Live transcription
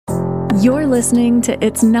You're listening to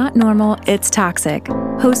It's Not Normal, It's Toxic,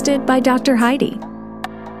 hosted by Dr. Heidi.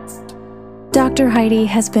 Dr. Heidi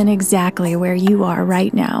has been exactly where you are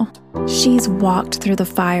right now. She's walked through the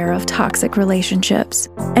fire of toxic relationships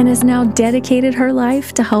and has now dedicated her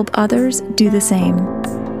life to help others do the same.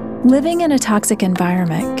 Living in a toxic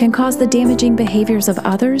environment can cause the damaging behaviors of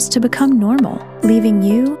others to become normal, leaving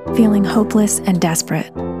you feeling hopeless and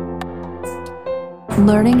desperate.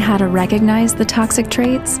 Learning how to recognize the toxic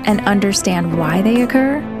traits and understand why they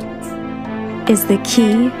occur is the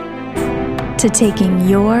key to taking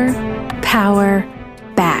your power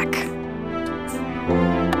back.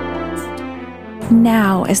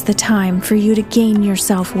 Now is the time for you to gain your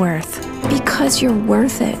self-worth because you're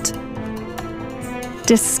worth it.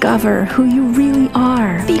 Discover who you really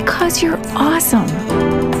are because you're awesome.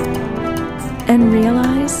 And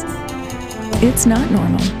realize it's not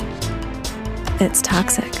normal. It's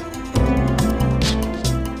toxic.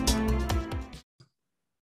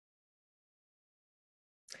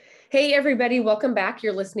 Hey, everybody. Welcome back.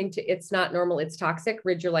 You're listening to It's Not Normal, It's Toxic.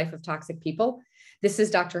 Rid your life of toxic people. This is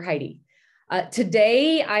Dr. Heidi.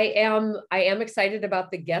 Today, I am excited about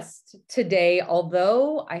the guest today,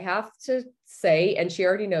 although I have to say, and she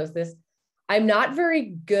already knows this, I'm not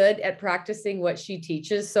very good at practicing what she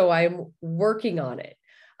teaches, so I'm working on it.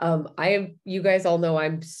 You guys all know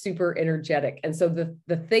I'm super energetic. And so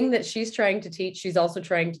the thing that she's trying to teach, she's also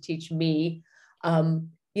trying to teach me,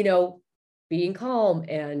 being calm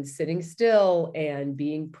and sitting still and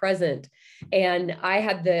being present. And I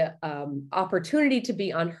had the opportunity to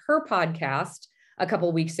be on her podcast a couple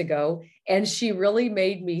of weeks ago, and she really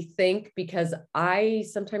made me think, because I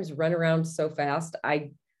sometimes run around so fast.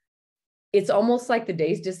 It's almost like the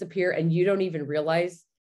days disappear and you don't even realize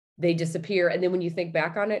they disappear. And then when you think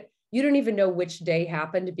back on it, you don't even know which day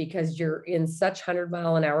happened because you're in such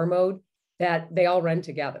 100-mile-an-hour mode that they all run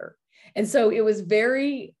together. And so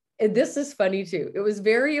and this is funny too, it was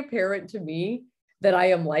very apparent to me that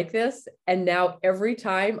I am like this. And now every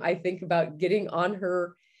time I think about getting on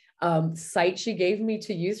her site she gave me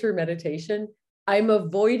to use for meditation, I'm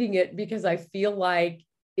avoiding it because I feel like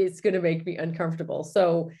it's going to make me uncomfortable.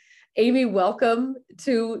 So Amy, welcome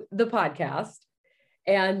to the podcast.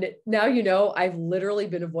 And now, I've literally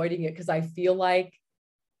been avoiding it because I feel like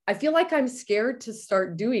I'm scared to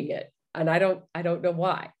start doing it. And I don't know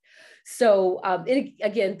why. So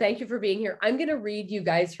again, thank you for being here. I'm going to read you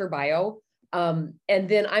guys her bio. And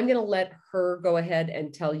then I'm going to let her go ahead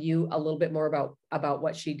and tell you a little bit more about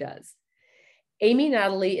what she does. Amy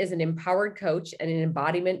Natalie is an empowered coach and an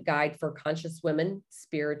embodiment guide for conscious women,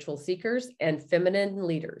 spiritual seekers, and feminine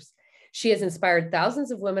leaders. She has inspired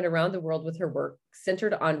thousands of women around the world with her work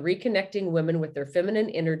centered on reconnecting women with their feminine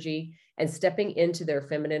energy and stepping into their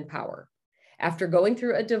feminine power. After going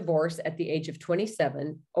through a divorce at the age of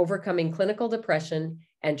 27, overcoming clinical depression,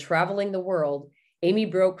 and traveling the world, Amy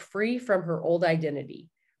broke free from her old identity,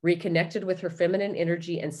 reconnected with her feminine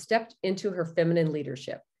energy, and stepped into her feminine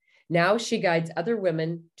leadership. Now she guides other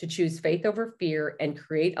women to choose faith over fear and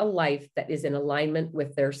create a life that is in alignment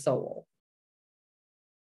with their soul.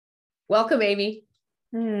 Welcome, Amy.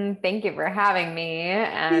 Thank you for having me.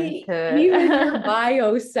 Even your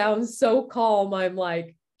bio sounds so calm. I'm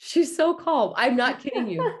like, she's so calm. I'm not kidding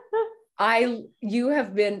you. You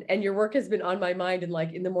have been, and your work has been on my mind. And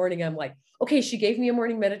like in the morning, I'm like, okay, she gave me a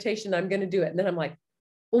morning meditation. I'm going to do it. And then I'm like,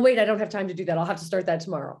 well, wait, I don't have time to do that. I'll have to start that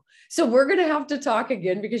tomorrow. So we're going to have to talk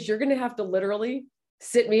again because you're going to have to literally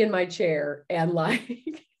sit me in my chair and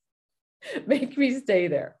like make me stay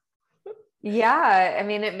there. Yeah. I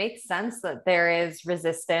mean, it makes sense that there is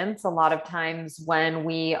resistance. A lot of times when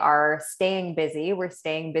we are staying busy, we're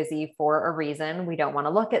staying busy for a reason. We don't want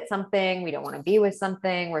to look at something. We don't want to be with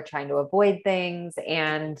something. We're trying to avoid things.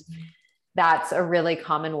 And that's a really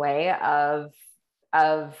common way of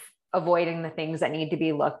avoiding the things that need to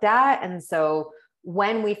be looked at. And so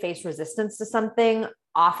when we face resistance to something,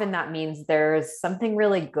 often that means there's something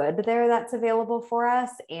really good there that's available for us.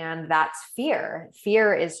 And that's fear.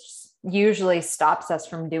 Fear usually stops us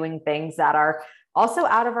from doing things that are also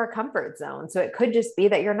out of our comfort zone. So it could just be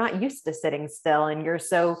that you're not used to sitting still and your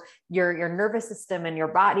nervous system and your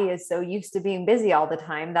body is so used to being busy all the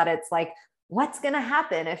time that it's like, what's going to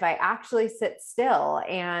happen if I actually sit still?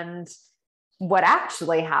 And what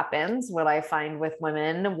actually happens, what I find with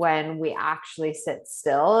women when we actually sit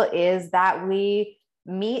still, is that we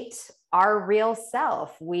meet our real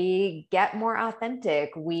self. We get more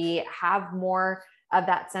authentic. We have more of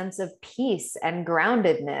that sense of peace and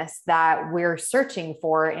groundedness that we're searching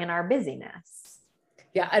for in our busyness.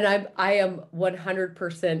 Yeah. And I am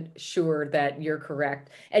 100% sure that you're correct.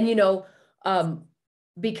 And,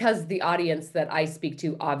 because the audience that I speak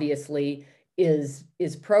to obviously is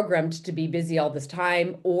programmed to be busy all this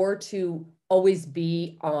time or to always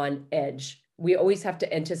be on edge. We always have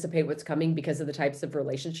to anticipate what's coming because of the types of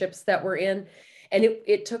relationships that we're in. And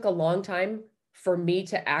it took a long time for me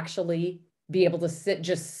to actually be able to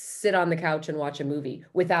sit on the couch and watch a movie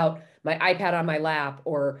without my iPad on my lap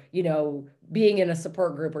or, being in a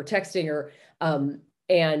support group or texting or,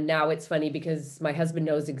 and now it's funny because my husband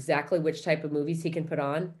knows exactly which type of movies he can put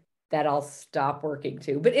on that I'll stop working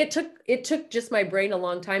to. But it took just my brain a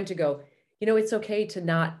long time to go, it's okay to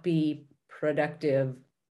not be productive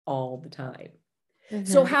all the time. Mm-hmm.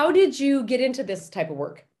 So how did you get into this type of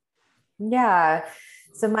work? Yeah.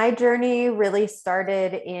 So my journey really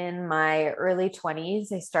started in my early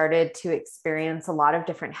 20s. I started to experience a lot of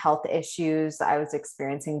different health issues. I was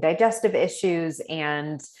experiencing digestive issues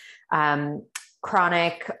and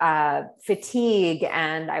chronic fatigue,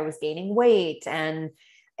 and I was gaining weight. And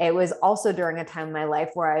it was also during a time in my life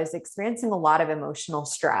where I was experiencing a lot of emotional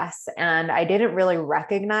stress. And I didn't really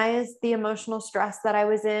recognize the emotional stress that I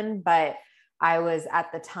was in, but I was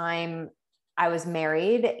at the time, I was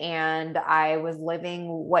married and I was living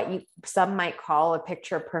what some might call a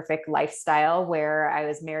picture perfect lifestyle, where I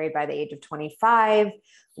was married by the age of 25.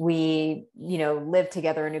 We, lived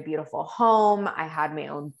together in a beautiful home. I had my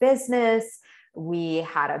own business. We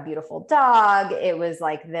had a beautiful dog. It was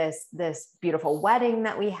like this beautiful wedding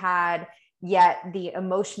that we had. Yet the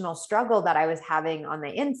emotional struggle that I was having on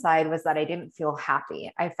the inside was that I didn't feel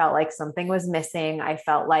happy. I felt like something was missing. I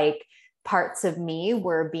felt like parts of me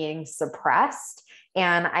were being suppressed.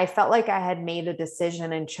 And I felt like I had made a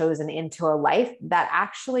decision and chosen into a life that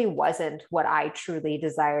actually wasn't what I truly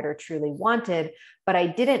desired or truly wanted. But I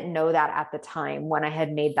didn't know that at the time when I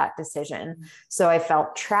had made that decision. So I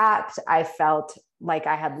felt trapped. I felt like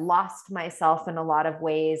I had lost myself in a lot of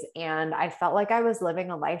ways. And I felt like I was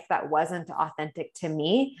living a life that wasn't authentic to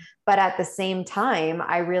me. But at the same time,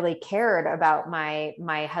 I really cared about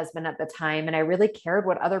my husband at the time. And I really cared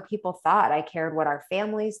what other people thought. I cared what our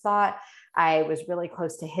families thought. I was really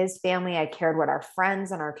close to his family. I cared what our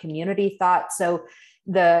friends and our community thought. So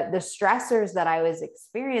the stressors that I was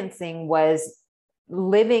experiencing was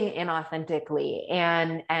living inauthentically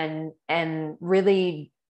and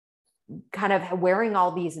really kind of wearing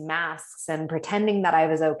all these masks and pretending that I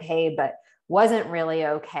was okay, but wasn't really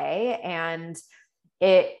okay. And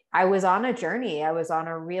I was on a journey. I was on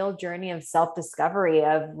a real journey of self-discovery,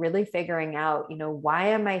 of really figuring out, why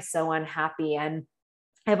am I so unhappy? And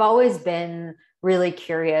I've always been really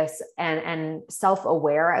curious and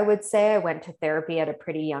self-aware, I would say. I went to therapy at a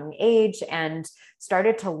pretty young age and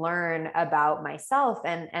started to learn about myself.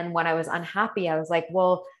 And when I was unhappy, I was like,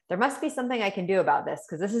 well, there must be something I can do about this,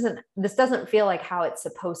 because this doesn't feel like how it's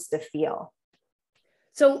supposed to feel.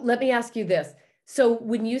 So let me ask you this. So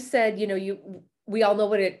when you said, we all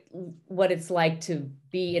know what it's like to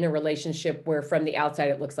be in a relationship where from the outside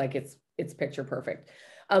it looks like it's picture perfect.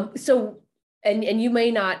 And you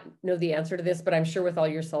may not know the answer to this, but I'm sure with all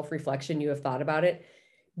your self-reflection, you have thought about it.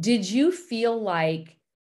 Did you feel like,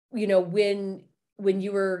 when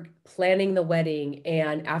you were planning the wedding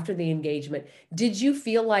and after the engagement, did you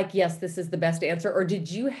feel like, yes, this is the best answer? Or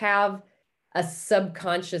did you have a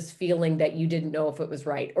subconscious feeling that you didn't know if it was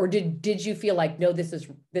right? Or did you feel like, no, this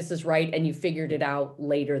is right, and you figured it out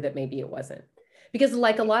later that maybe it wasn't? Because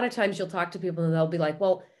like a lot of times you'll talk to people and they'll be like,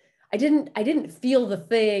 well, I didn't feel the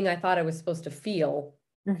thing I thought I was supposed to feel.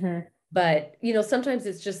 Mm-hmm. But, sometimes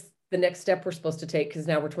it's just the next step we're supposed to take, because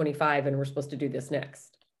now we're 25 and we're supposed to do this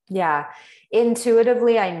next. Yeah.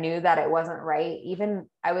 Intuitively, I knew that it wasn't right. Even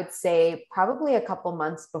I would say probably a couple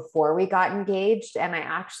months before we got engaged. And I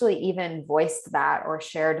actually even voiced that or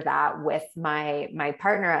shared that with my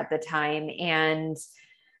partner at the time. And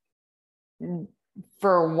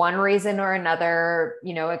for one reason or another,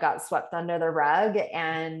 it got swept under the rug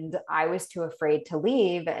and I was too afraid to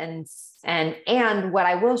leave. And what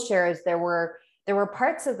I will share is there were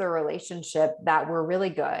parts of the relationship that were really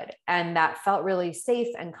good and that felt really safe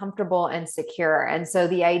and comfortable and secure. And so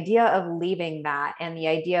the idea of leaving that, and the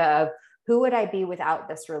idea of who would I be without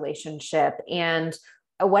this relationship? And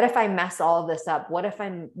what if I mess all of this up? What if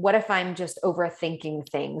I'm just overthinking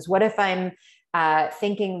things? What if I'm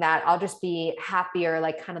thinking that I'll just be happier,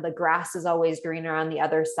 like kind of the grass is always greener on the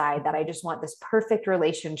other side, that I just want this perfect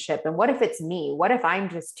relationship? And what if it's me? What if I'm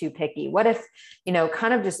just too picky? What if,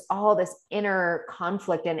 kind of just all this inner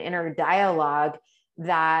conflict and inner dialogue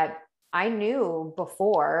that I knew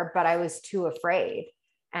before, but I was too afraid.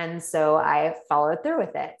 And so I followed through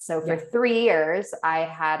with it. So for 3 years, I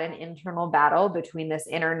had an internal battle between this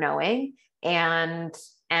inner knowing and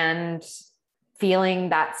feeling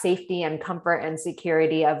that safety and comfort and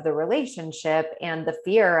security of the relationship, and the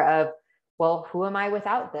fear of, well, who am I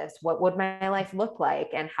without this? What would my life look like?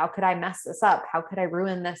 And how could I mess this up? How could I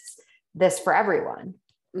ruin this for everyone?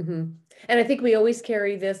 Mm-hmm. And I think we always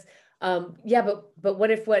carry this. Yeah, but what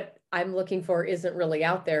if what I'm looking for isn't really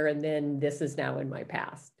out there, and then this is now in my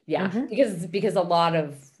past? Yeah, because a lot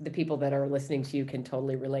of the people that are listening to you can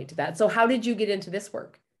totally relate to that. So how did you get into this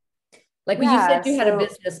work? Like when you said you had a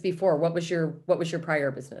business before, what was your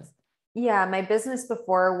prior business? Yeah, my business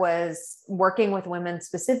before was working with women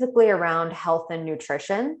specifically around health and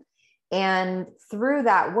nutrition. And through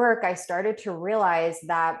that work, I started to realize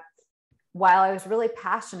that while I was really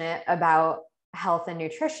passionate about health and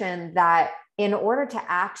nutrition, that in order to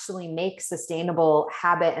actually make sustainable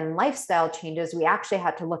habit and lifestyle changes, we actually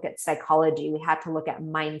had to look at psychology. We had to look at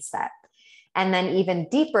mindset. And then even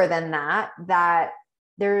deeper than that, that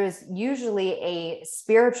there's usually a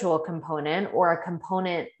spiritual component, or a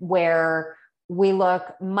component where we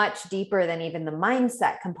look much deeper than even the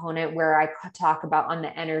mindset component, where I could talk about on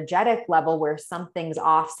the energetic level, where something's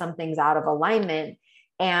off, something's out of alignment.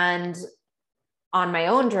 And on my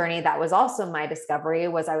own journey, that was also my discovery,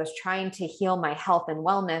 was I was trying to heal my health and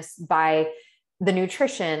wellness by the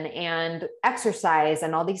nutrition and exercise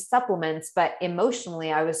and all these supplements. But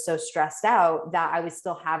emotionally, I was so stressed out that I was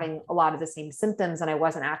still having a lot of the same symptoms, and I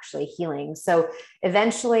wasn't actually healing. So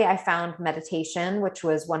eventually I found meditation, which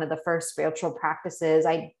was one of the first spiritual practices.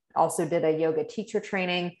 I also did a yoga teacher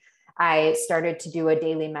training. I started to do a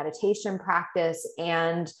daily meditation practice,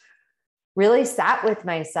 and really sat with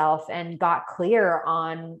myself and got clear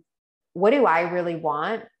on, what do I really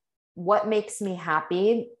want? What makes me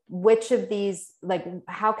happy? Which of these, like,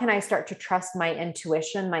 how can I start to trust my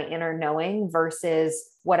intuition, my inner knowing, versus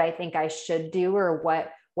what I think I should do, or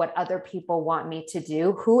what other people want me to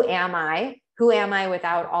do? Who am I? Who am I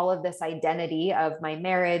without all of this identity of my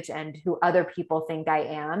marriage and who other people think I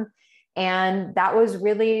am? And that was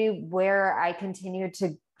really where I continued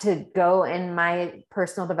to go in my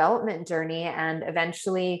personal development journey, and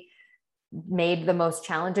eventually made the most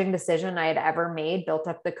challenging decision I had ever made, built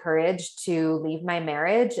up the courage to leave my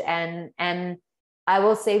marriage. And I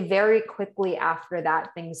will say very quickly after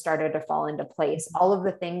that, things started to fall into place. All of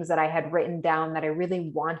the things that I had written down that I really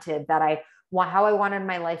wanted, how I wanted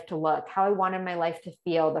my life to look, how I wanted my life to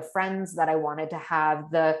feel, the friends that I wanted to have,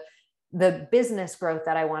 the business growth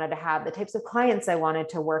that I wanted to have, the types of clients I wanted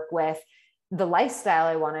to work with, the lifestyle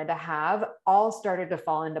I wanted to have, all started to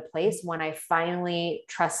fall into place when I finally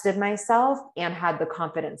trusted myself and had the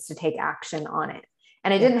confidence to take action on it.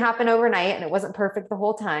 And it didn't happen overnight, and it wasn't perfect the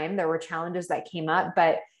whole time. There were challenges that came up,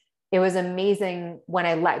 but it was amazing when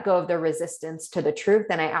I let go of the resistance to the truth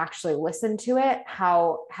and I actually listened to it,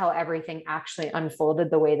 how everything actually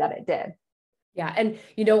unfolded the way that it did. Yeah. And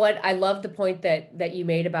you know what? I love the point that you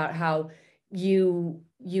made about how you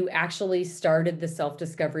actually started the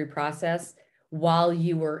self-discovery process while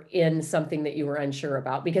you were in something that you were unsure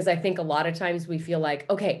about. Because I think a lot of times we feel like,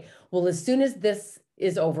 okay, well, as soon as this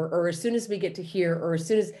is over, or as soon as we get to here, or as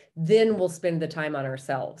soon as, then we'll spend the time on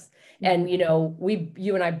ourselves. And, you know,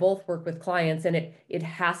 you and I both work with clients, and it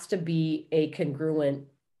has to be a congruent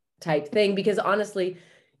type thing, because honestly,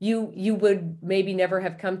 you would maybe never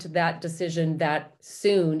have come to that decision that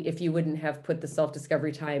soon if you wouldn't have put the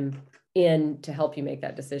self-discovery time in to help you make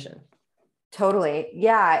that decision. Totally.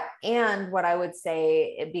 Yeah. And what I would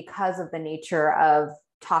say, because of the nature of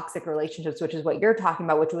toxic relationships, which is what you're talking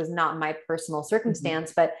about, which was not my personal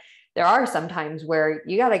circumstance, but there are some times where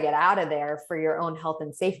you got to get out of there for your own health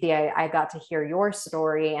and safety. I got to hear your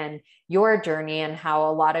story and your journey, and how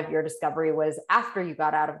a lot of your discovery was after you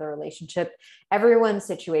got out of the relationship. Everyone's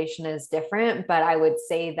situation is different, but I would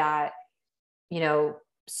say that, you know,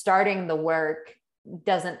 starting the work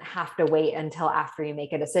doesn't have to wait until after you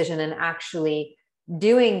make a decision, and actually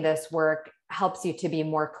doing this work helps you to be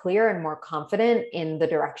more clear and more confident in the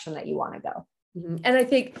direction that you want to go. And I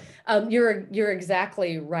think you're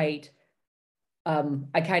exactly right.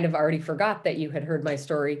 I kind of already forgot that you had heard my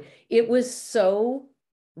story. It was so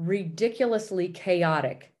ridiculously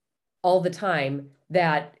chaotic all the time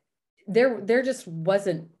that there just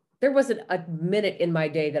wasn't a minute in my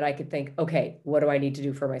day that I could think, okay, what do I need to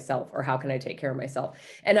do for myself, or how can I take care of myself?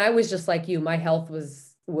 And I was just like you, my health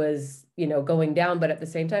was, you know, going down, but at the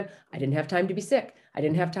same time, I didn't have time to be sick. I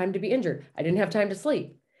didn't have time to be injured. I didn't have time to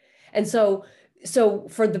sleep. And so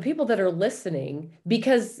for the people that are listening,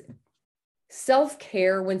 because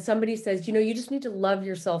self-care, when somebody says, you know, you just need to love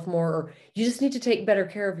yourself more, or you just need to take better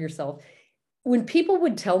care of yourself. When people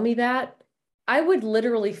would tell me that, I would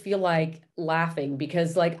literally feel like laughing,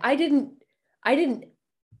 because like I didn't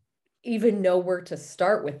even know where to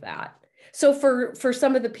start with that. So for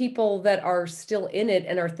some of the people that are still in it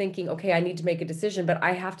and are thinking, okay, I need to make a decision, but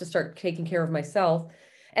I have to start taking care of myself.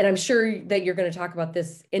 And I'm sure that you're going to talk about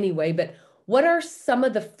this anyway, but what are some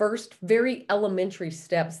of the first very elementary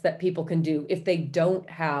steps that people can do if they don't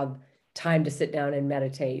have time to sit down and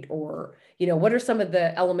meditate? Or, what are some of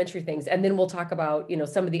the elementary things? And then we'll talk about,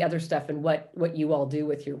 some of the other stuff and what you all do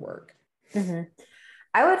with your work. Mm-hmm.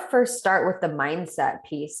 I would first start with the mindset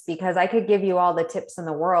piece, because I could give you all the tips in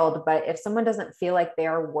the world, but if someone doesn't feel like they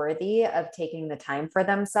are worthy of taking the time for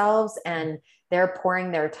themselves and they're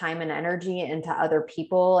pouring their time and energy into other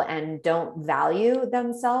people and don't value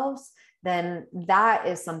themselves, then that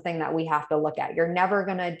is something that we have to look at. You're never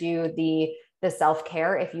going to do the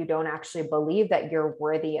self-care if you don't actually believe that you're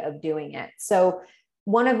worthy of doing it. So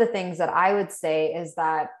one of the things that I would say is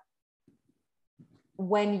that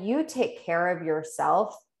when you take care of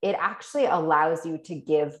yourself, it actually allows you to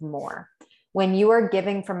give more. When you are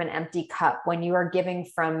giving from an empty cup, when you are giving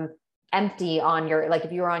from empty on your, like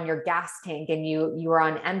if you were on your gas tank and you were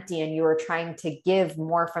on empty and you were trying to give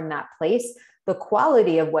more from that place, the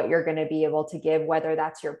quality of what you're going to be able to give, whether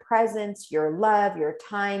that's your presence, your love, your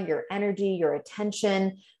time, your energy, your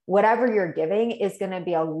attention, whatever you're giving is going to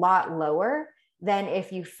be a lot lower than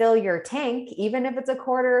if you fill your tank, even if it's a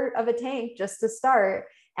quarter of a tank just to start,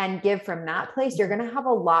 and give from that place, you're going to have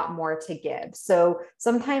a lot more to give. So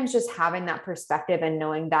sometimes just having that perspective and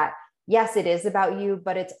knowing that, yes, it is about you,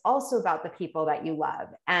 but it's also about the people that you love.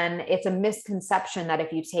 And it's a misconception that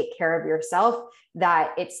if you take care of yourself,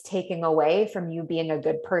 that it's taking away from you being a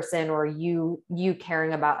good person or you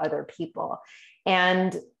caring about other people.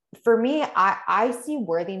 And for me, I see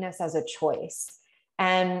worthiness as a choice.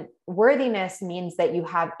 And worthiness means that you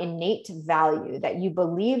have innate value, that you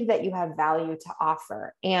believe that you have value to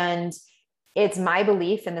offer. And it's my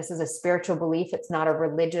belief, and this is a spiritual belief, it's not a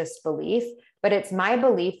religious belief, but it's my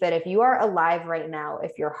belief that if you are alive right now,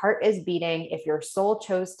 if your heart is beating, if your soul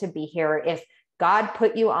chose to be here, if God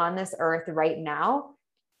put you on this earth right now,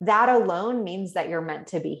 that alone means that you're meant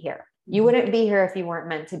to be here. You wouldn't be here if you weren't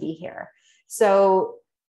meant to be here. So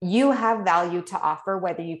you have value to offer,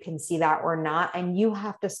 whether you can see that or not. And you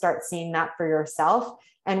have to start seeing that for yourself.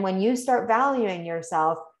 And when you start valuing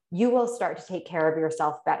yourself, you will start to take care of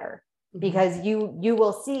yourself better, because you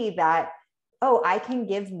will see that, oh, I can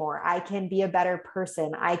give more. I can be a better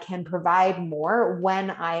person. I can provide more when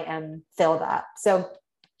I am filled up. So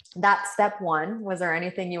that's step one. Was there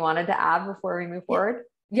anything you wanted to add before we move forward?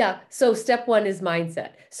 Yeah. So step one is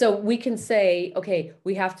mindset. So we can say, okay,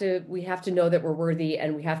 we have to know that we're worthy,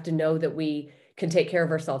 and we have to know that we can take care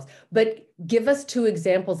of ourselves. But give us 2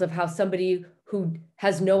 examples of how somebody who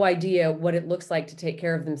has no idea what it looks like to take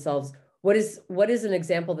care of themselves, what is an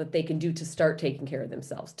example that they can do to start taking care of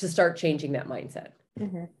themselves, to start changing that mindset?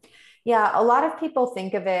 Mm-hmm. Yeah, a lot of people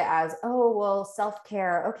think of it as, oh, well,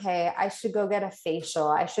 self-care. Okay, I should go get a facial.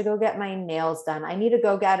 I should go get my nails done. I need to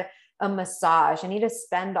go get a massage. I need to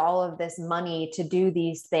spend all of this money to do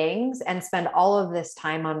these things and spend all of this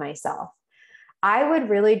time on myself. I would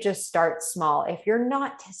really just start small. If you're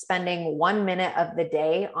not spending 1 minute of the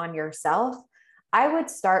day on yourself, I would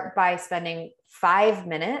start by spending 5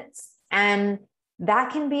 minutes. And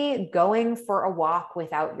that can be going for a walk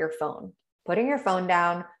without your phone, putting your phone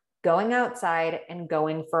down, going outside and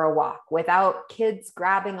going for a walk without kids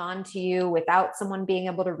grabbing onto you, without someone being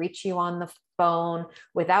able to reach you on the phone,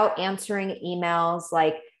 without answering emails,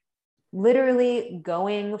 like literally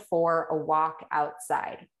going for a walk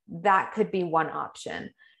outside. That could be one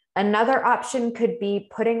option. Another option could be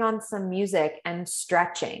putting on some music and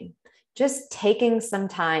stretching, just taking some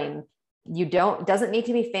time. Doesn't need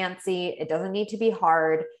to be fancy. It doesn't need to be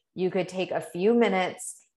hard. You could take a few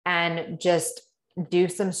minutes and just do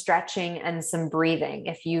some stretching and some breathing.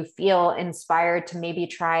 If you feel inspired to maybe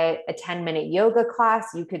try a 10-minute yoga class,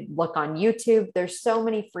 you could look on YouTube. There's so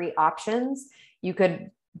many free options. You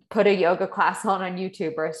could put a yoga class on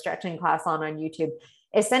YouTube or a stretching class on YouTube.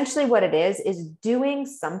 Essentially what it is doing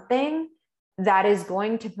something that is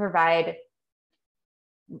going to provide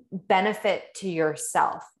benefit to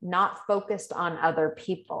yourself, not focused on other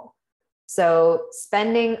people. So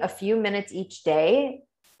spending a few minutes each day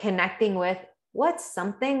connecting with what's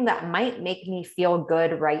something that might make me feel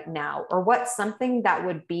good right now, or what's something that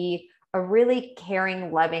would be a really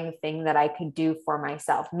caring, loving thing that I could do for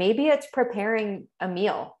myself. Maybe it's preparing a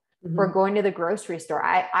meal or going to the grocery store.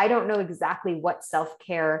 I don't know exactly what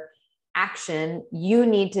self-care action you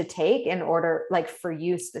need to take in order, like for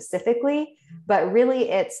you specifically, but really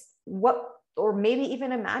it's what, or maybe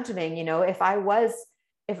even imagining,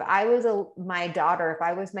 if if I was my daughter, if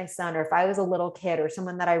I was my son, or if I was a little kid or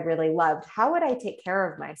someone that I really loved, how would I take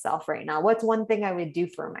care of myself right now? What's one thing I would do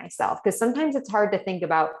for myself? Because sometimes it's hard to think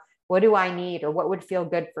about what do I need or what would feel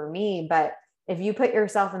good for me. But if you put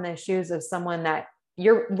yourself in the shoes of someone that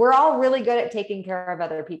we're all really good at taking care of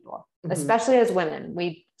other people, especially as women.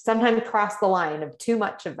 We sometimes cross the line of too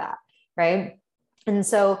much of that, right? And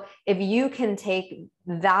so if you can take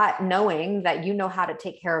that knowing that you know how to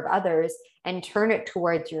take care of others and turn it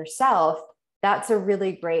towards yourself, that's a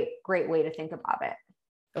really great way to think about it.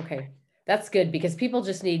 Okay. That's good, because people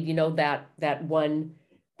just need, that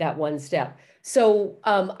one step. So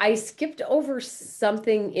I skipped over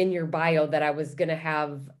something in your bio that I was going to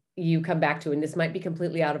have you come back to, and this might be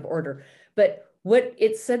completely out of order, but what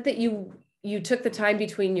it said that you took the time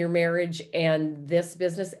between your marriage and this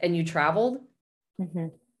business and you traveled.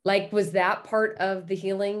 Like, was that part of the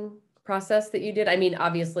healing process that you did? I mean,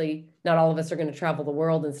 obviously not all of us are going to travel the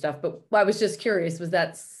world and stuff, but I was just curious, was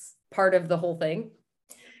that part of the whole thing?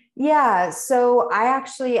 Yeah. So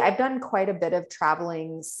I've done quite a bit of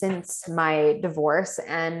traveling since my divorce.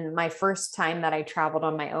 And my first time that I traveled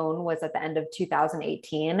on my own was at the end of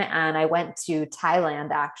 2018. And I went to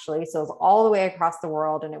Thailand, actually. So it was all the way across the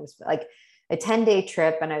world. And it was like a 10-day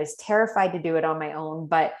trip. And I was terrified to do it on my own.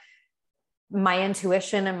 But my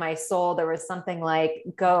intuition and my soul, there was something like,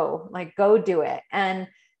 go do it. And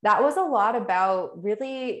that was a lot about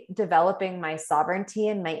really developing my sovereignty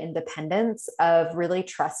and my independence, of really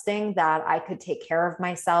trusting that I could take care of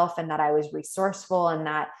myself and that I was resourceful, and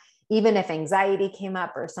that even if anxiety came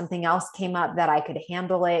up or something else came up, that I could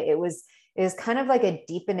handle it. It was kind of like a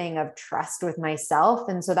deepening of trust with myself.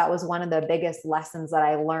 And so that was one of the biggest lessons that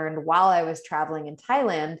I learned while I was traveling in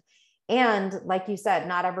Thailand. And like you said,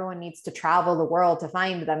 not everyone needs to travel the world to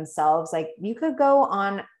find themselves. Like, you could go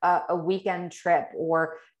on a weekend trip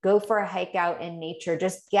or go for a hike out in nature.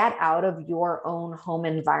 Just get out of your own home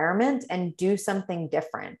environment and do something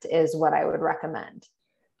different is what I would recommend.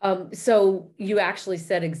 So you actually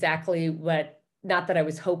said exactly what, not that I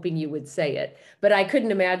was hoping you would say it, but I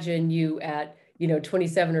couldn't imagine you at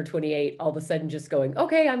 27 or 28, all of a sudden just going,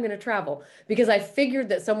 okay, I'm going to travel, because I figured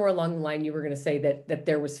that somewhere along the line, you were going to say that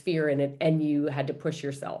there was fear in it and you had to push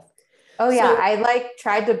yourself. Oh yeah. I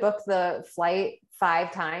tried to book the flight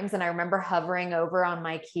 5 times. And I remember hovering over on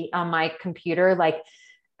my computer, like,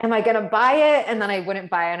 am I going to buy it? And then I wouldn't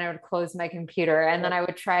buy it and I would close my computer, and then I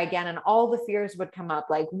would try again. And all the fears would come up.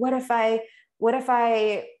 Like, what if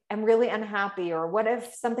I am really unhappy, or what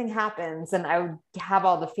if something happens? And I would have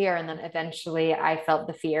all the fear. And then eventually I felt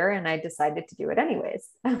the fear and I decided to do it anyways.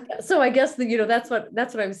 So I guess that's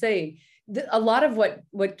what I'm saying. A lot of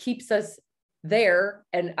what keeps us there,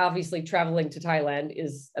 and obviously traveling to Thailand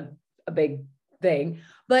is a big thing,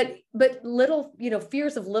 but little,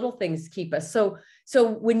 fears of little things keep us. So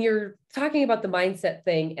when you're talking about the mindset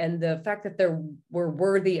thing and the fact that we're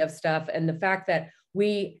worthy of stuff, and the fact that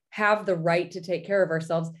we have the right to take care of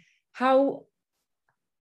ourselves, how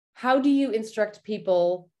do you instruct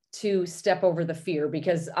people to step over the fear?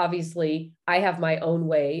 Because obviously I have my own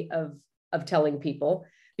way of telling people,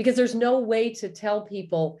 because there's no way to tell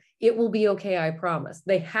people it will be okay, I promise.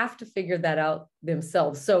 They have to figure that out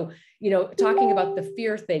themselves. So, talking about the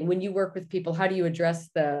fear thing, when you work with people, how do you address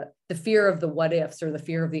the fear of the what ifs or the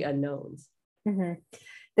fear of the unknowns? Mm-hmm.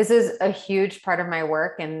 This is a huge part of my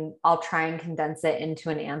work, and I'll try and condense it into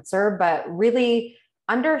an answer, but really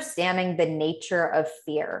understanding the nature of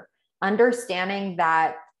fear, understanding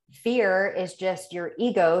that fear is just your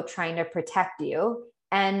ego trying to protect you.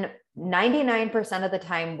 And 99% of the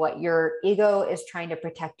time, what your ego is trying to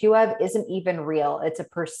protect you of isn't even real. It's a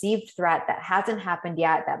perceived threat that hasn't happened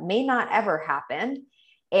yet, that may not ever happen.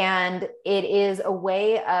 And it is a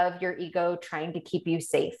way of your ego trying to keep you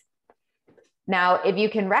safe. Now, if you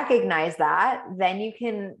can recognize that, then you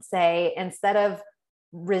can say, instead of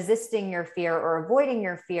resisting your fear or avoiding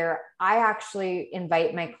your fear, I actually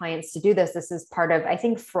invite my clients to do this. This is part of, I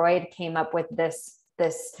think Freud came up with this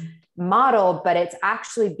model, but it's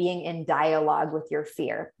actually being in dialogue with your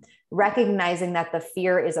fear, recognizing that the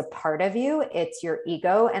fear is a part of you, it's your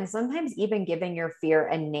ego, and sometimes even giving your fear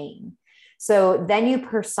a name. So then you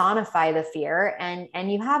personify the fear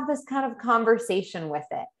and you have this kind of conversation with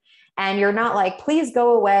it. And you're not like, please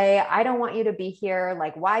go away, I don't want you to be here.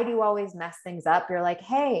 Like, why do you always mess things up? You're like,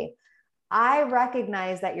 hey, I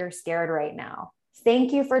recognize that you're scared right now.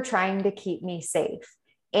 Thank you for trying to keep me safe.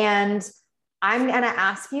 And I'm going to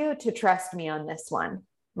ask you to trust me on this one.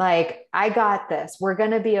 Like, I got this. We're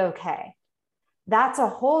going to be okay. That's a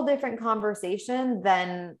whole different conversation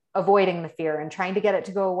than avoiding the fear and trying to get it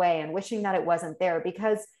to go away and wishing that it wasn't there,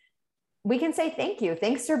 because we can say, thank you.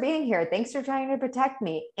 Thanks for being here. Thanks for trying to protect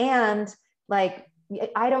me. And like,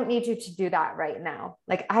 I don't need you to do that right now.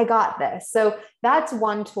 Like, I got this. So that's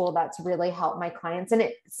one tool that's really helped my clients. And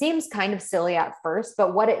it seems kind of silly at first,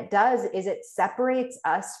 but what it does is it separates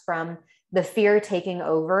us from the fear taking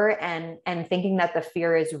over and thinking that the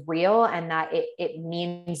fear is real and that it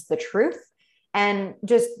means the truth, and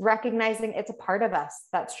just recognizing it's a part of us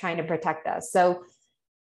that's trying to protect us. So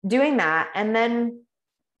doing that. And then,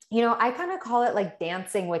 you know, I kind of call it like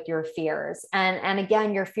dancing with your fears. And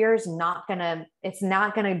again, your fear is it's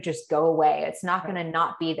not going to just go away. It's not going to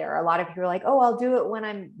not be there. A lot of people are like, oh, I'll do it when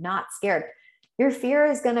I'm not scared. Your fear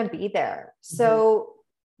is going to be there. So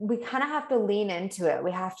we kind of have to lean into it.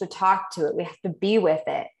 We have to talk to it. We have to be with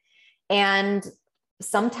it. And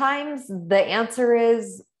sometimes the answer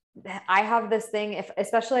is, I have this thing,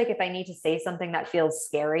 especially like if I need to say something that feels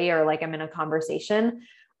scary, or like I'm in a conversation,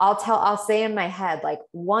 I'll say in my head, like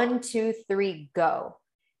 1, 2, 3, go.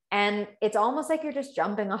 And it's almost like you're just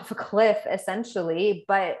jumping off a cliff essentially,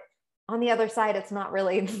 but on the other side, it's not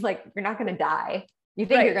really like, you're not going to die. You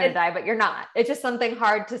think you're going to die, but you're not. It's just something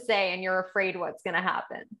hard to say and you're afraid what's going to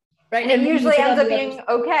happen. Right. And it usually ends up being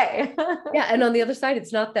okay. Yeah. And on the other side,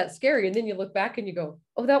 it's not that scary. And then you look back and you go,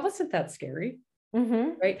 oh, that wasn't that scary.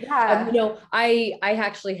 Right. Yeah. You know, I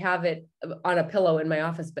actually have it on a pillow in my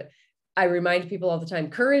office, but I remind people all the time,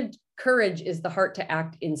 courage is the heart to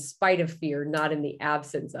act in spite of fear, not in the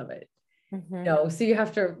absence of it. No, so you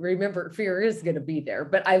have to remember fear is going to be there,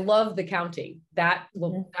 but I love the counting. That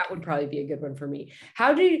would probably be a good one for me.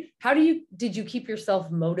 Did you keep yourself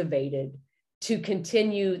motivated to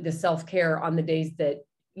continue the self-care on the days that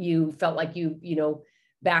you felt like you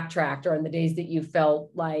backtracked, or on the days that you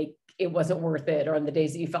felt like it wasn't worth it, or on the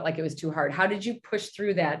days that you felt like it was too hard? How did you push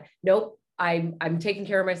through that? Nope. I'm taking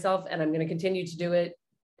care of myself and I'm going to continue to do it.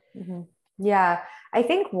 Yeah. I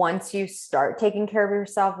think once you start taking care of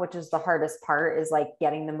yourself, which is the hardest part, is like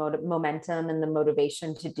getting the momentum and the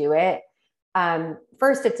motivation to do it.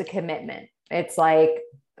 First, it's a commitment. It's like,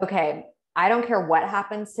 okay, I don't care what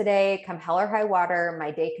happens today, come hell or high water. My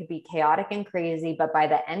day could be chaotic and crazy, but by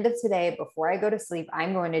the end of today, before I go to sleep,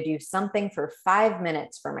 I'm going to do something for 5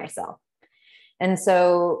 minutes for myself. And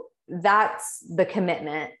so that's the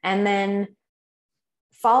commitment. And then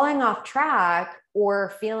falling off track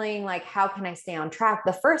or feeling like, how can I stay on track?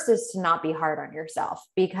 The first is to not be hard on yourself,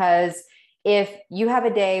 because if you have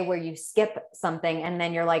a day where you skip something and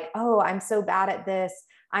then you're like, oh, I'm so bad at this,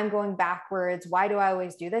 I'm going backwards, why do I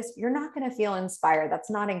always do this? You're not going to feel inspired. That's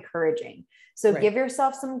not encouraging. So give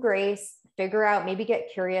yourself some grace, figure out, maybe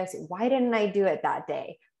get curious. Why didn't I do it that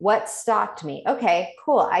day? What stopped me? Okay,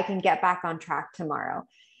 cool. I can get back on track tomorrow.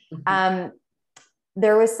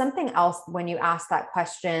 There was something else when you asked that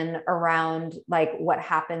question around like what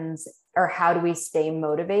happens or how do we stay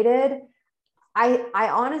motivated? I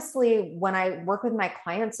honestly, when I work with my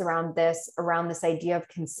clients around this idea of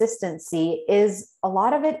consistency, is a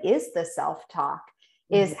lot of it is the self-talk.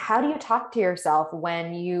 Is how do you talk to yourself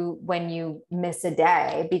when you miss a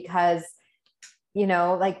day? Because,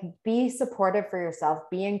 like, be supportive for yourself,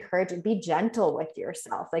 be encouraging, be gentle with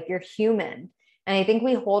yourself. Like, you're human. And I think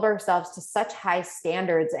we hold ourselves to such high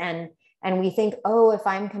standards, and we think, oh, if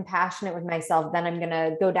I'm compassionate with myself, then I'm going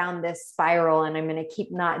to go down this spiral and I'm going to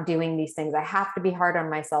keep not doing these things. I have to be hard on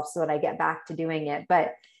myself so that I get back to doing it.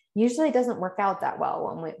 But usually it doesn't work out that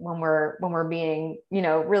well when we're being,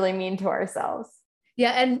 really mean to ourselves.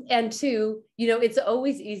 Yeah. And two, it's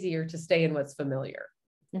always easier to stay in what's familiar,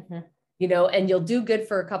 and you'll do good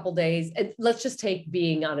for a couple days. And let's just take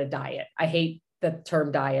being on a diet. I hate the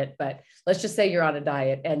term diet, but let's just say you're on a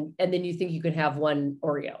diet and then you think you can have one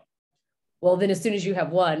Oreo. Well, then as soon as you have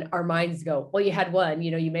one, our minds go, well, you had one,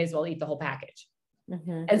 you may as well eat the whole package.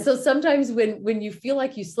 And so sometimes when you feel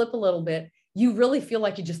like you slip a little bit, you really feel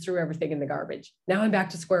like you just threw everything in the garbage. Now I'm back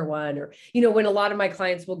to square one. Or, when a lot of my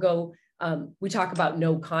clients will go, we talk about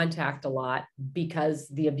no contact a lot, because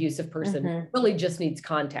the abusive person really just needs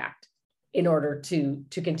contact in order to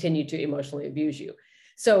continue to emotionally abuse you.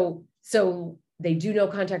 So they do no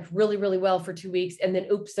contact really, really well for 2 weeks. And then,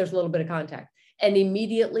 oops, there's a little bit of contact. And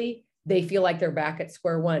immediately they feel like they're back at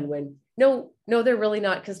square one, when no, they're really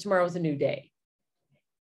not, because tomorrow's a new day.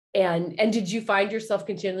 And did you find yourself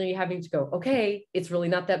continually having to go, okay, it's really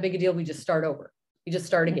not that big a deal. We just start over. You just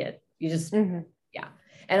start again. You just, yeah.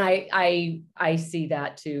 And I see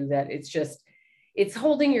that too, that it's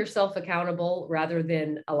holding yourself accountable rather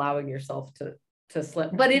than allowing yourself to slip.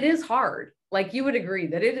 But it is hard. Like, you would agree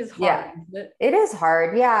that it is hard. Yeah, it is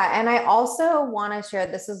hard. Yeah. And I also want to share,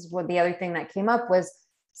 this is what the other thing that came up was,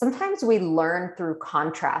 sometimes we learn through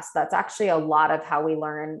contrast. That's actually a lot of how we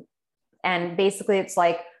learn. And basically it's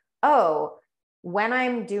like, oh, when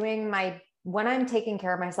I'm taking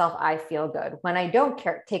care of myself, I feel good. When I don't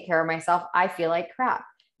take care of myself, I feel like crap.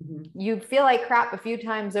 You feel like crap a few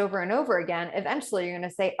times over and over again. Eventually you're going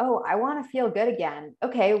to say, oh, I want to feel good again.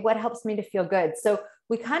 Okay. What helps me to feel good? So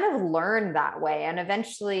we kind of learn that way. And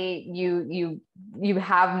eventually you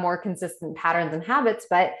have more consistent patterns and habits,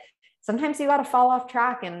 but sometimes you got to fall off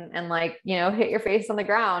track and like, hit your face on the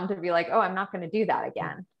ground to be like, oh, I'm not going to do that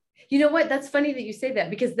again. You know what? That's funny that you say that,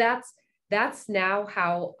 because that's now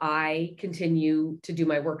how I continue to do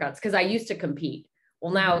my workouts. Cause I used to compete.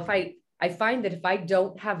 Well, now if I find that if I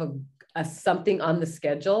don't have a something on the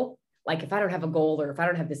schedule, like if I don't have a goal or if I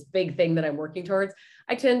don't have this big thing that I'm working towards,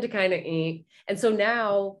 I tend to kind of eat. And so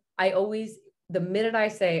now the minute I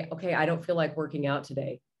say, okay, I don't feel like working out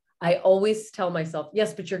today, I always tell myself,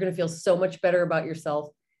 yes, but you're going to feel so much better about yourself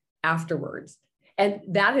afterwards. And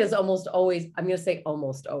that is almost always, I'm going to say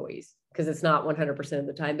almost always, because it's not 100% of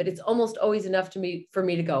the time, but it's almost always enough for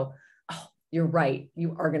me to go, oh, you're right.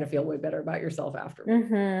 You are going to feel way better about yourself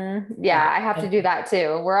afterwards. Yeah, I have to do that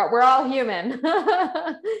too. We're all human.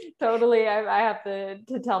 Totally. I have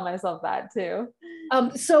to tell myself that too.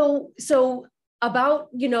 So about,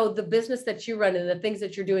 the business that you run and the things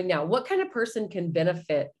that you're doing now, what kind of person can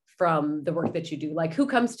benefit from the work that you do? Like, who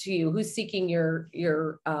comes to you? Who's seeking your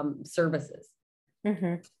services?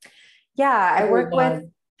 Yeah, I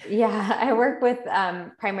work with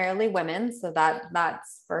primarily women. So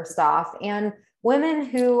that's first off, and women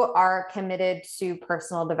who are committed to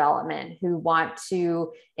personal development, who want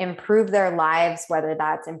to improve their lives, whether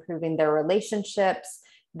that's improving their relationships.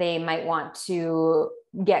 They might want to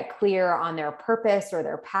get clear on their purpose or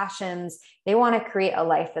their passions. They want to create a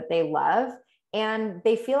life that they love. And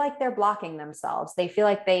they feel like they're blocking themselves. They feel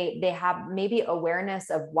like they have maybe awareness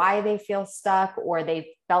of why they feel stuck, or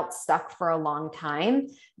they felt stuck for a long time,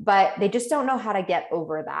 but they just don't know how to get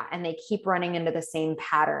over that. And they keep running into the same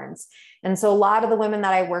patterns. And so a lot of the women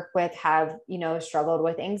that I work with have, struggled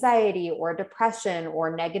with anxiety or depression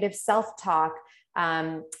or negative self-talk,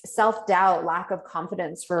 self-doubt, lack of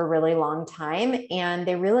confidence for a really long time. And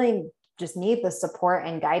they really just need the support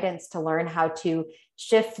and guidance to learn how to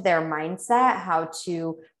shift their mindset, how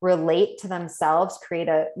to relate to themselves, create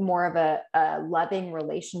a more of a loving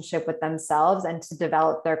relationship with themselves, and to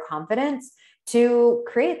develop their confidence to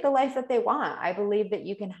create the life that they want. I believe that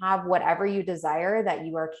you can have whatever you desire, that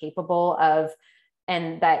you are capable of,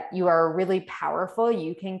 and that you are really powerful.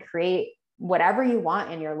 You can create whatever you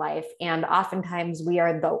want in your life. And oftentimes we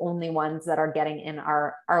are the only ones that are getting in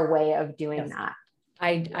our way of doing that.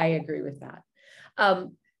 I agree with that.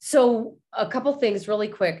 So a couple things really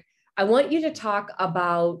quick. I want you to talk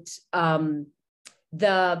about a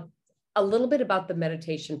little bit about the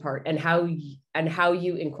meditation part and how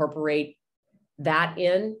you incorporate that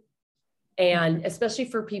in, and especially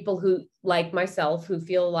for people who, like myself, who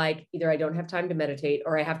feel like either I don't have time to meditate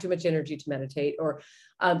or I have too much energy to meditate, or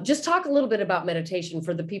just talk a little bit about meditation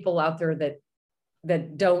for the people out there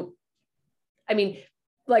that don't. I mean,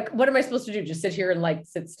 like, what am I supposed to do? Just sit here and like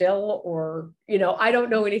sit still? Or, I don't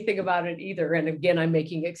know anything about it either. And again, I'm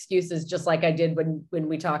making excuses just like I did when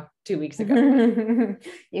we talked 2 weeks ago.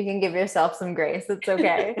 You can give yourself some grace. It's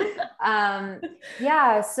okay.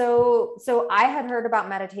 Yeah. So I had heard about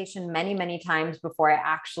meditation many, many times before I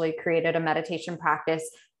actually created a meditation practice.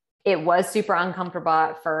 It was super uncomfortable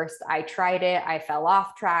at first. I tried it. I fell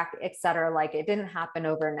off track, et cetera. Like, it didn't happen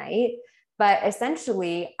overnight. But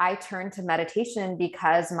essentially, I turned to meditation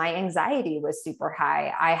because my anxiety was super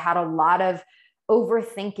high. I had a lot of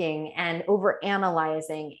overthinking and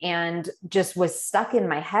overanalyzing, and just was stuck in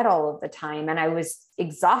my head all of the time. And I was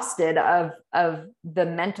exhausted of the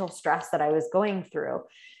mental stress that I was going through.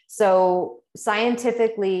 So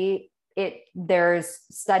scientifically, there's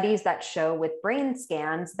studies that show with brain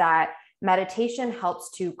scans that meditation helps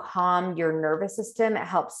to calm your nervous system. It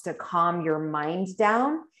helps to calm your mind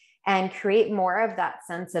down and create more of that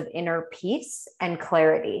sense of inner peace and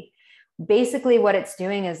clarity. Basically, what it's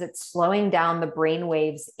doing is it's slowing down the brain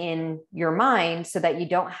waves in your mind so that you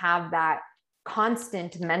don't have that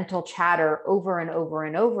constant mental chatter over and over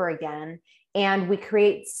and over again. And we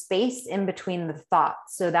create space in between the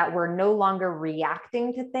thoughts so that we're no longer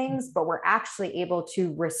reacting to things, but we're actually able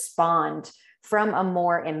to respond from a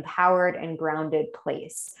more empowered and grounded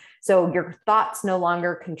place. So your thoughts no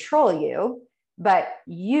longer control you, but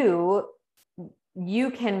you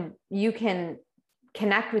can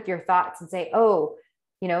connect with your thoughts and say, oh,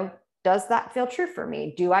 does that feel true for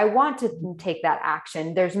me? Do I want to take that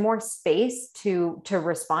action? There's more space to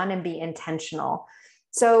respond and be intentional.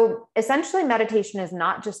 So essentially, meditation is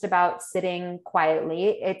not just about sitting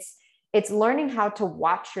quietly. It's learning how to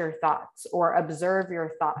watch your thoughts or observe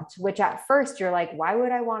your thoughts, which at first you're like, why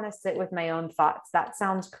would I want to sit with my own thoughts? That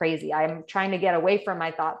sounds crazy. I'm trying to get away from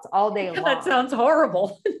my thoughts all day long. That sounds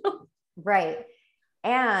horrible. Right.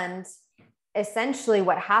 And essentially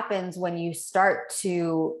what happens when you start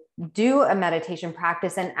to do a meditation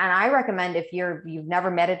practice, and I recommend if you've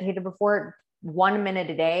never meditated before, 1 minute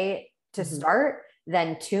a day to start,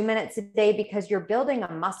 then 2 minutes a day, because you're building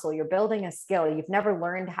a muscle, you're building a skill. You've never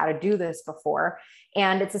learned how to do this before.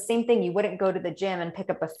 And it's the same thing. You wouldn't go to the gym and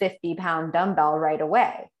pick up a 50-pound dumbbell right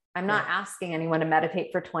away. I'm not asking anyone to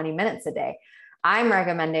meditate for 20 minutes a day. I'm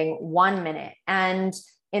recommending 1 minute. And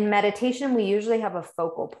in meditation, we usually have a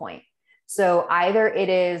focal point. So either it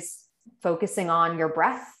is focusing on your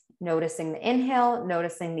breath, noticing the inhale,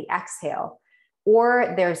 noticing the exhale,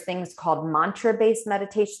 or there's things called mantra-based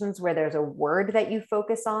meditations where there's a word that you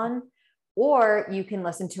focus on, or you can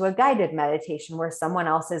listen to a guided meditation where someone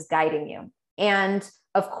else is guiding you. And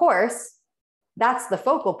of course, that's the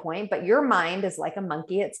focal point, but your mind is like a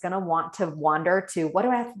monkey. It's going to want to wander to, what do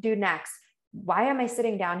I have to do next? Why am I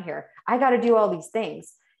sitting down here? I got to do all these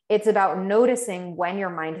things. It's about noticing when your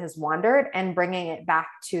mind has wandered and bringing it back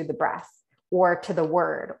to the breath or to the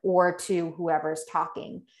word or to whoever's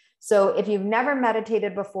talking. So if you've never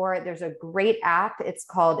meditated before, there's a great app. It's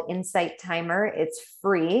called Insight Timer. It's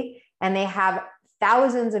free, and they have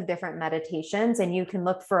thousands of different meditations, and you can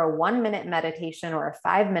look for a 1 minute meditation or a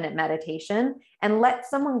 5 minute meditation and let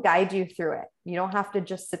someone guide you through it. You don't have to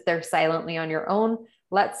just sit there silently on your own.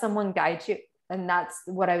 Let someone guide you. And that's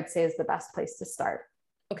what I would say is the best place to start.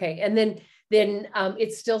 Okay. And then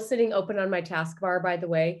it's still sitting open on my taskbar, by the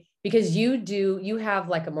way, because you have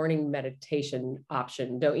like a morning meditation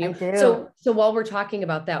option, don't you? I do. So while we're talking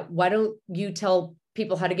about that, why don't you tell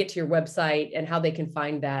people how to get to your website and how they can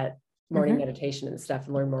find that morning meditation and stuff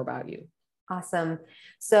and learn more about you? Awesome.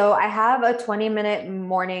 So I have a 20-minute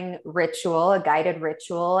morning ritual, a guided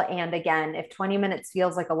ritual. And again, if 20 minutes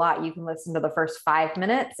feels like a lot, you can listen to the first 5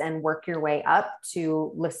 minutes and work your way up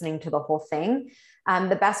to listening to the whole thing.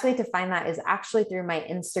 The best way to find that is actually through my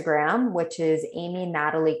Instagram, which is Amy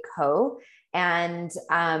Natalie Co. And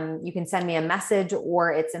you can send me a message,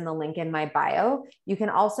 or it's in the link in my bio. You can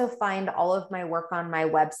also find all of my work on my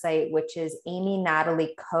website, which is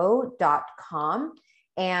amynatalieco.com.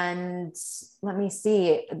 And let me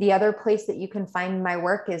see, the other place that you can find my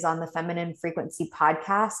work is on the Feminine Frequency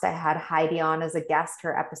podcast. I had Heidi on as a guest.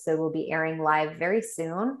 Her episode will be airing live very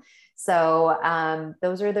soon. So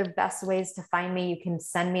those are the best ways to find me. You can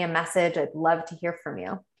send me a message. I'd love to hear from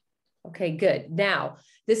you. Okay, good. Now,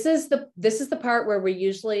 this is the part where we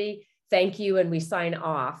usually thank you and we sign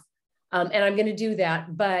off. And I'm going to do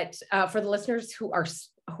that. But for the listeners who are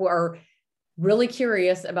really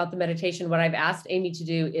curious about the meditation, what I've asked Amy to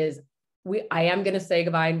do is I am going to say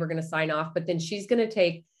goodbye and we're going to sign off, but then she's going to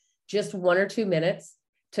take just 1 or 2 minutes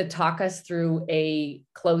to talk us through a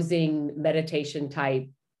closing meditation type.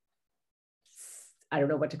 I don't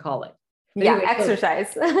know what to call it. But yeah, anyway,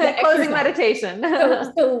 exercise, closing exercise. Meditation.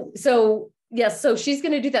 Yes, so she's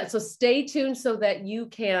going to do that. So stay tuned so that you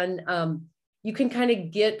can kind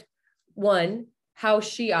of get, one, how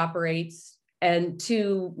she operates, and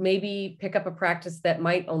 2, maybe pick up a practice that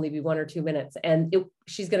might only be 1 or 2 minutes. And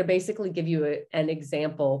she's going to basically give you an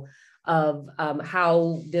example of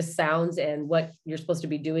how this sounds and what you're supposed to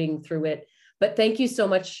be doing through it. But thank you so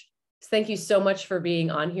much. Thank you so much for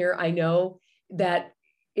being on here. I know that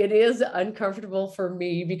it is uncomfortable for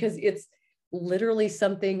me because it's literally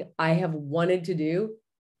something I have wanted to do.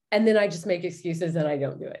 And then I just make excuses and I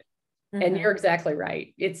don't do it. And you're exactly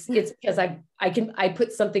right. It's because I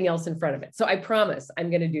put something else in front of it. So I promise I'm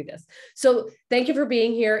going to do this. So thank you for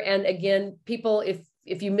being here. And again, people,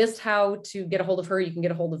 if you missed how to get a hold of her, you can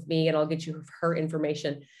get a hold of me and I'll get you her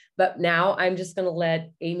information. But now I'm just going to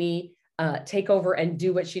let Amy take over and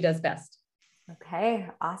do what she does best. Okay,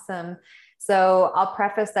 awesome. So I'll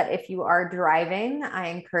preface that if you are driving, I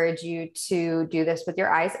encourage you to do this with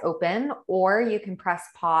your eyes open, or you can press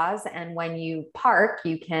pause. And when you park,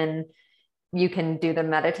 you can do the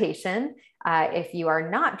meditation. If you are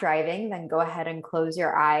not driving, then go ahead and close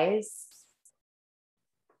your eyes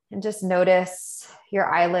and just notice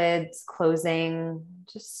your eyelids closing.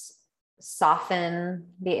 Just soften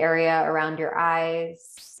the area around your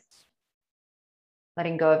eyes,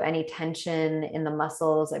 letting go of any tension in the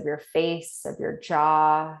muscles of your face, of your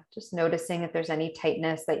jaw, just noticing if there's any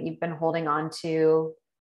tightness that you've been holding on to.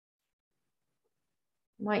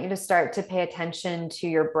 I want you to start to pay attention to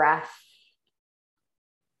your breath.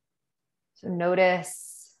 So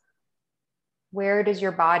notice, where does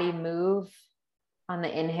your body move on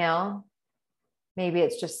the inhale? Maybe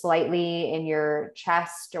it's just slightly in your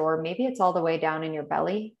chest, or maybe it's all the way down in your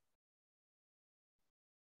belly.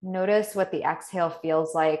 Notice what the exhale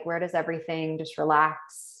feels like. Where does everything just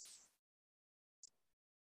relax?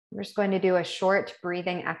 We're just going to do a short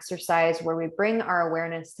breathing exercise where we bring our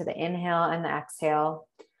awareness to the inhale and the exhale.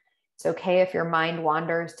 It's okay if your mind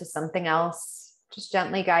wanders to something else. Just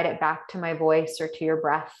gently guide it back to my voice or to your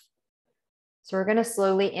breath. So we're going to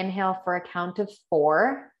slowly inhale for a count of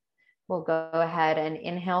 4. We'll go ahead and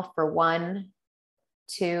inhale for 1,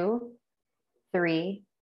 2, 3,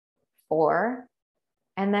 4.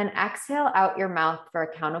 And then exhale out your mouth for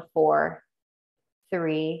a count of 4,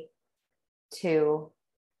 3, 2,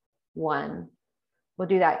 1. We'll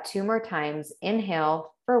do that 2 more times.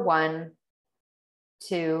 Inhale for 1,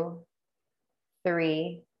 2,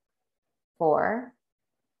 3, 4.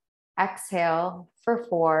 Exhale for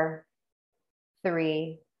 4,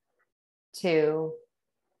 3, 2,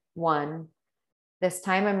 1. This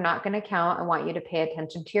time I'm not going to count. I want you to pay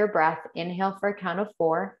attention to your breath. Inhale for a count of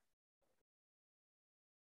 4.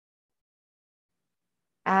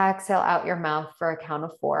 Exhale out your mouth for a count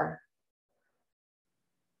of 4.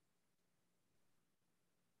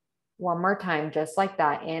 One more time, just like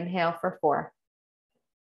that. Inhale for 4.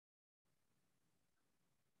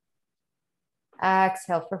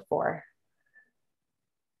 Exhale for 4.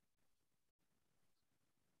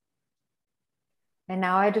 And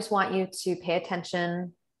now I just want you to pay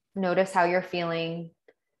attention. Notice how you're feeling.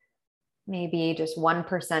 Maybe just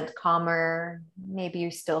 1% calmer. Maybe you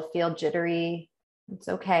still feel jittery. It's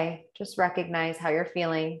okay. Just recognize how you're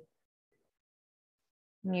feeling.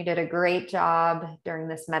 You did a great job during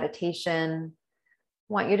this meditation.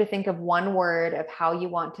 I want you to think of one word of how you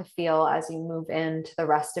want to feel as you move into the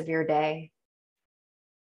rest of your day.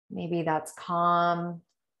 Maybe that's calm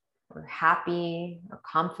or happy or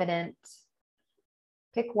confident.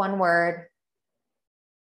 Pick one word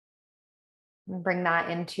and bring that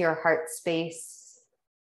into your heart space.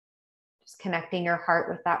 Just connecting your heart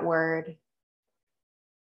with that word.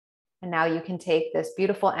 And now you can take this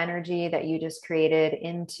beautiful energy that you just created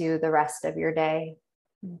into the rest of your day.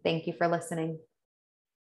 Thank you for listening.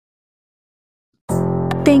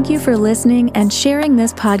 Thank you for listening and sharing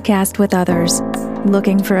this podcast with others.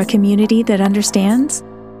 Looking for a community that understands?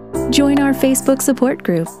 Join our Facebook support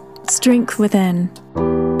group, Strength Within.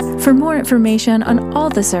 For more information on all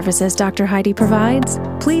the services Dr. Heidi provides,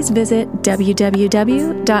 please visit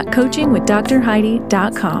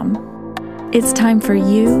www.coachingwithdrheidi.com. It's time for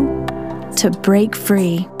you to break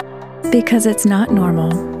free, because it's not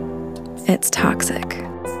normal, it's toxic.